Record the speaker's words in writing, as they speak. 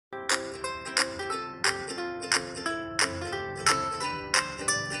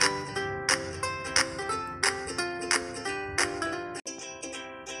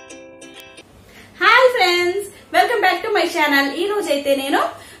Channel ఈ రోజు అయితే నేను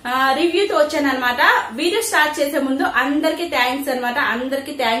రివ్యూ తో వచ్చాను అన్నమాట. వీడియో స్టార్ట్ చేసే ముందు అందరికి థ్యాంక్స్ అన్నమాట.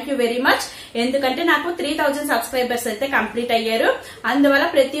 అందరికి థ్యాంక్ యూ వెరీ మచ్. ఎందుకంటే నాకు 3000 సబ్స్క్రైబర్స్ అయితే కంప్లీట్ అయ్యారు. అందువల్ల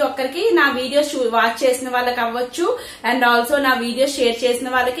ప్రతి ఒక్కరికి నా వీడియోస్ వాచ్ చేసిన వాళ్ళకి అవ్వచ్చు అండ్ ఆల్సో నా వీడియో షేర్ చేసిన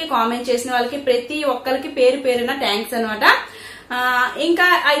వాళ్ళకి కామెంట్ చేసిన వాళ్ళకి ప్రతి ఒక్కరికి పేరు పేరున థ్యాంక్స్ అన్నమాట. ఇంకా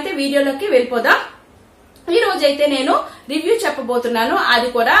అయితే వీడియోలోకి వెళ్ళిపోదాం. ఈ రోజు అయితే నేను రివ్యూ చెప్పబోతున్నాను, అది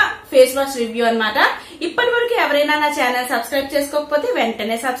కూడా ఫేస్ వాష్ రివ్యూ అన్నమాట. ఇప్పటి వరకు ఎవరైనా నా ఛానల్ సబ్స్క్రైబ్ చేసుకోకపోతే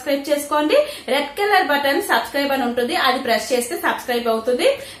వెంటనే సబ్స్క్రైబ్ చేసుకోండి. రెడ్ కలర్ బటన్ సబ్స్క్రైబ్ అని ఉంటుంది, అది ప్రెస్ చేస్తే సబ్స్క్రైబ్ అవుతుంది.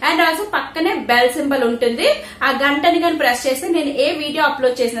 అండ్ ఆల్సో పక్కనే బెల్ సింబల్ ఉంటుంది, ఆ గంటని కానీ ప్రెస్ చేస్తే నేను ఏ వీడియో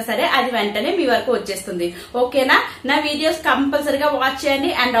అప్లోడ్ చేసినా సరే అది వెంటనే మీ వరకు వచ్చేస్తుంది. ఓకేనా? నా వీడియోస్ కంపల్సరీగా వాచ్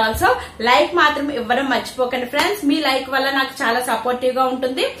చేయండి. అండ్ ఆల్సో లైక్ మాత్రం ఇవ్వడం మర్చిపోకండి ఫ్రెండ్స్. మీ లైక్ వల్ల నాకు చాలా సపోర్టివ్ గా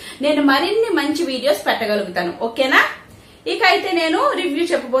ఉంటుంది, నేను మరిన్ని మంచి వీడియోస్ పెట్టగలుగుతాను. ఓకేనా? ఇక అయితే నేను రివ్యూ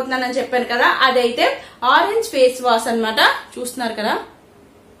చెప్పబోతున్నానని చెప్పాను కదా, అదైతే ఆరెంజ్ ఫేస్ వాష్ అన్నమాట. చూస్తున్నారు కదా,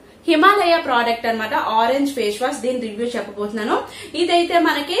 హిమాలయ ప్రోడక్ట్ అన్నమాట, ఆరెంజ్ ఫేస్ వాష్. దీని రివ్యూ చెప్పబోతున్నాను. ఇదైతే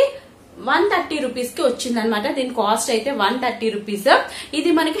మనకి 130 రూపీస్ కి వచ్చిందనమాట. దీని కాస్ట్ అయితే 130 రూపీస్.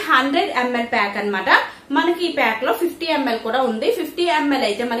 ఇది మనకి 100 ml ప్యాక్ అన్నమాట. మనకి ఈ ప్యాక్ లో 50 ml కూడా ఉంది. 50 ml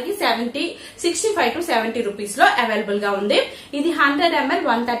అయితే మనకి 65 to 70 రూపీస్ లో అవైలబుల్ గా ఉంది. ఇది 100 ml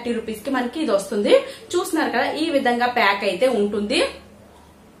 130 రూపీస్ కి మనకి ఇది వస్తుంది. చూస్తున్నారు కదా, ఈ విధంగా ప్యాక్ అయితే ఉంటుంది.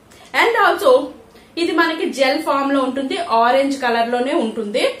 అండ్ ఆల్సో ఇది మనకి జెల్ ఫామ్ లో ఉంటుంది, ఆరెంజ్ కలర్ లోనే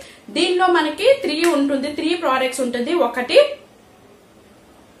ఉంటుంది. దీనిలో మనకి 3 ప్రోడక్ట్స్ ఉంటుంది. ఒకటి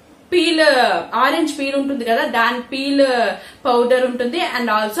పీల్, ఆరెంజ్ పీల్ ఉంటుంది కదా, దాని పీల్ పౌడర్ ఉంటుంది. అండ్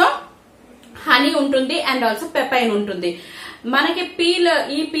ఆల్సో హనీ ఉంటుంది. అండ్ ఆల్సో పెపైన్ ఉంటుంది. మనకి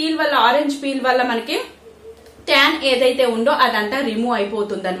ఈ పీల్ వల్ల, ఆరెంజ్ పీల్ వల్ల మనకి ట్యాన్ ఏదైతే ఉందో అదంతా రిమూవ్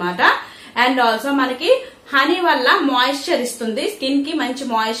అయిపోతుంది అనమాట. అండ్ ఆల్సో మనకి హనీ వల్ల మాయిశ్చర్ ఇస్తుంది, స్కిన్ కి మంచి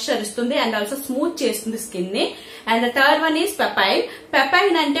మాయిశ్చర్ ఇస్తుంది. అండ్ ఆల్సో స్మూత్ చేస్తుంది స్కిన్ ని. And third one is papain.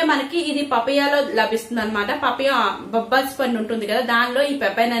 Papain అంటే మనకి ఇది పపయాలో లభిస్తుంది అనమాట. పపయా బొబ్బాస్ పండు ఉంటుంది కదా, దానిలో ఈ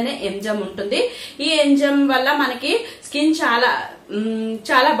పెపైన్ అనే ఎంజైమ్ ఉంటుంది. ఈ ఎంజైమ్ వల్ల మనకి స్కిన్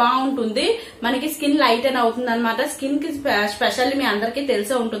చాలా బాగుంటుంది. మనకి స్కిన్ లైట్ అని అవుతుంది అనమాట. స్కిన్ కి స్పెషల్లీ మీ అందరికీ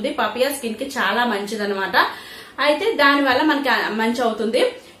తెలిసే ఉంటుంది, పపయా స్కిన్ కి చాలా మంచిది అనమాట. అయితే దాని వల్ల మనకి మంచి అవుతుంది.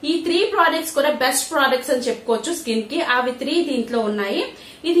 ఈ 3 ప్రోడక్ట్స్ కూడా బెస్ట్ ప్రోడక్ట్స్ అని చెప్పుకోవచ్చు స్కిన్ కి. అవి 3 దీంట్లో ఉన్నాయి.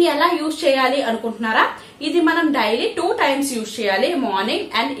 ఇది ఎలా యూజ్ చేయాలి అనుకుంటున్నారా? ఇది మనం డైలీ 2 టైమ్స్ యూజ్ చేయాలి, మార్నింగ్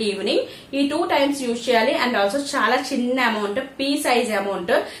అండ్ ఈవినింగ్. ఈ 2 టైమ్స్ యూజ్ చేయాలి. అండ్ ఆల్సో చాలా చిన్న అమౌంట్, పీ సైజ్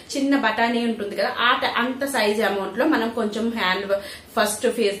అమౌంట్, చిన్న బఠానీ ఉంటుంది కదా, అంత సైజ్ అమౌంట్ లో మనం కొంచెం హ్యాండ్ ఫస్ట్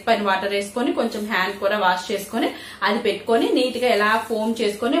ఫేస్ పైన వాటర్ వేసుకొని కొంచెం హ్యాండ్ కూడా వాష్ చేసుకొని అది పెట్టుకొని నీట్ గా ఎలా ఫోమ్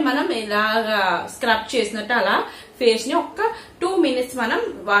చేసుకొని మనం ఇలాగా స్క్రబ్ చేసినట్టు అలా ఫేస్ ని ఒక్క 2 మినిట్స్ మనం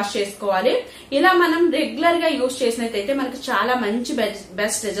వాష్ చేసుకోవాలి. ఇలా మనం రెగ్యులర్ గా యూజ్ చేసినట్టయితే మనకి చాలా మంచి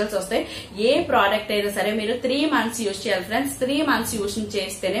బెస్ట్ రిజల్ట్స్ వస్తాయి. ఏ ప్రోడక్ట్ అయినా సరే మీరు 3 మంత్స్ యూజ్ చేయాలి ఫ్రెండ్స్. 3 మంత్స్ యూజ్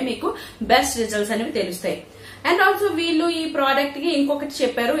చేస్తేనే మీకు బెస్ట్ రిజల్ట్స్ అనేవి తెలుస్తాయి. అండ్ ఆల్సో వీళ్ళు ఈ ప్రోడక్ట్ కి ఇంకొకటి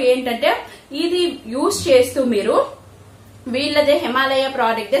చెప్పారు ఏంటంటే, ఇది యూజ్ చేస్తూ మీరు వీళ్ళదే హిమాలయ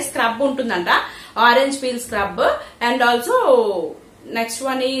ప్రోడక్ట్ స్క్రబ్ ఉంటుందంట, orange peel scrub. And also next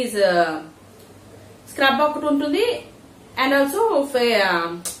one is scrub ఒకటి ఉంటుంది. And also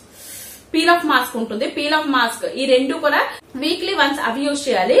peel off mask ఉంటుంది. పీల్ ఆఫ్ మాస్క్ ఈ 2 కూడా వీక్లీ వన్స్ అవి యూజ్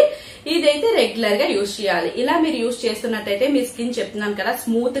చేయాలి. ఇదైతే రెగ్యులర్ గా యూజ్ చేయాలి. ఇలా మీరు యూజ్ చేస్తున్నట్టయితే మీ స్కిన్ చెప్తున్నాను కదా,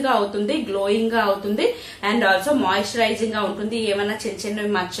 స్మూత్ గా అవుతుంది, గ్లోయింగ్ గా అవుతుంది. అండ్ ఆల్సో మాయిశ్చరైజింగ్ గా ఉంటుంది. ఏమైనా చిన్న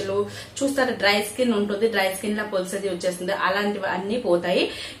మచ్చలు చూస్తారా, డ్రై స్కిన్ ఉంటుంది, డ్రై స్కిన్ లో పొలిసది వచ్చేస్తుంది, అలాంటివి అన్ని పోతాయి.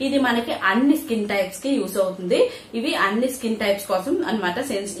 ఇది మనకి అన్ని స్కిన్ టైప్స్ కి యూజ్ అవుతుంది. ఇవి అన్ని స్కిన్ టైప్స్ కోసం అనమాట.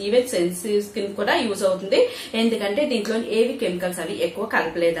 ఈవెన్ సెన్సిటివ్ స్కిన్ కూడా యూజ్ అవుతుంది, ఎందుకంటే దీంట్లో ఏవి కెమికల్స్ అవి ఎక్కువ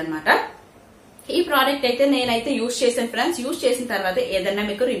కలపలేదన్నమాట. ఈ ప్రోడక్ట్ అయితే నేనైతే యూజ్ చేశాను ఫ్రెండ్స్. యూజ్ చేసిన తర్వాత ఏదన్నా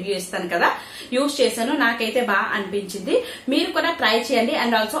మీకు రివ్యూ ఇస్తాను కదా. యూజ్ చేశాను, నాకైతే బాగా అనిపించింది. మీరు కూడా ట్రై చేయండి.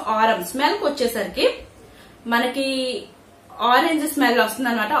 అండ్ ఆల్సో ఆరెంజ్ స్మెల్ కి వచ్చేసరికి మనకి ఆరెంజ్ స్మెల్ వస్తుంది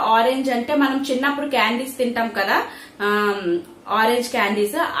అనమాట. ఆరెంజ్ అంటే మనం చిన్నప్పుడు క్యాండీస్ తింటాం కదా, ఆరెంజ్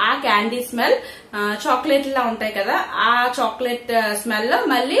క్యాండీస్, ఆ క్యాండీ స్మెల్, చాక్లెట్ లా ఉంటాయి కదా, ఆ చాక్లెట్ స్మెల్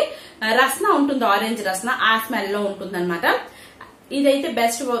మళ్ళీ రస్న ఉంటుంది, ఆరెంజ్ రస్న, ఆ స్మెల్ లో ఉంటుంది అనమాట. ఇదైతే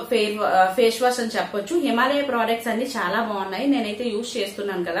బెస్ట్ ఫేస్ వాష్ అని చెప్పొచ్చు. హిమాలయ ప్రోడక్ట్స్ అన్ని చాలా బాగున్నాయి. నేనైతే యూజ్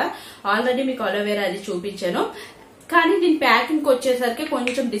చేస్తున్నాను కదా, ఆల్రెడీ మీకు అలోవేరా అది చూపించాను. కానీ దీని ప్యాకింగ్ వచ్చేసరికి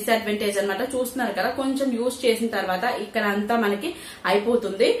కొంచెం డిసడ్వాంటేజ్ అనమాట. చూస్తున్నారు కదా, కొంచెం యూజ్ చేసిన తర్వాత ఇక్కడ అంతా మనకి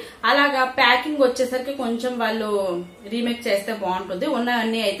అయిపోతుంది. అలాగా ప్యాకింగ్ వచ్చేసరికి కొంచెం వాళ్ళు రీమేక్ చేస్తే బాగుంటుంది.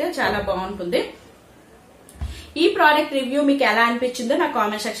 ఉన్నవన్నీ అయితే చాలా బాగుంటుంది. ఈ ప్రోడక్ట్ రివ్యూ మీకు ఎలా అనిపించిందో నా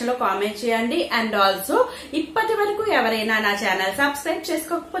కామెంట్ సెక్షన్ లో కామెంట్ చేయండి. అండ్ ఆల్సో ఇప్పటి వరకు ఎవరైనా నా ఛానల్ సబ్స్క్రైబ్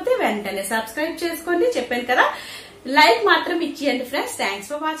చేసుకోకపోతే వెంటనే సబ్స్క్రైబ్ చేసుకోండి. చెప్పాను కదా, లైక్ మాత్రం ఇచ్చేయండి friends.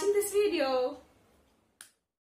 Thanks for watching this video.